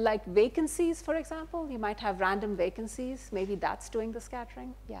like vacancies, for example. You might have random vacancies. Maybe that's doing the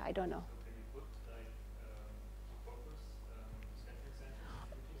scattering. Yeah, I don't know. So can you put like focus scattering centers?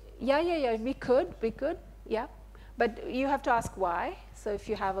 Yeah, we could, yeah. But you have to ask why. So if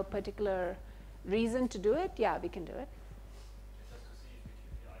you have a particular reason to do it, yeah, we can do it. Just to see if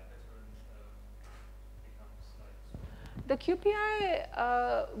the QPI pattern becomes like. The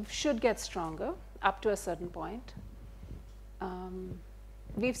QPI should get stronger up to a certain point.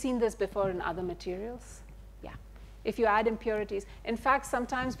 We've seen this before in other materials. Yeah, if you add impurities. In fact,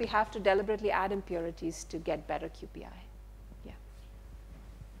 sometimes we have to deliberately add impurities to get better QPI.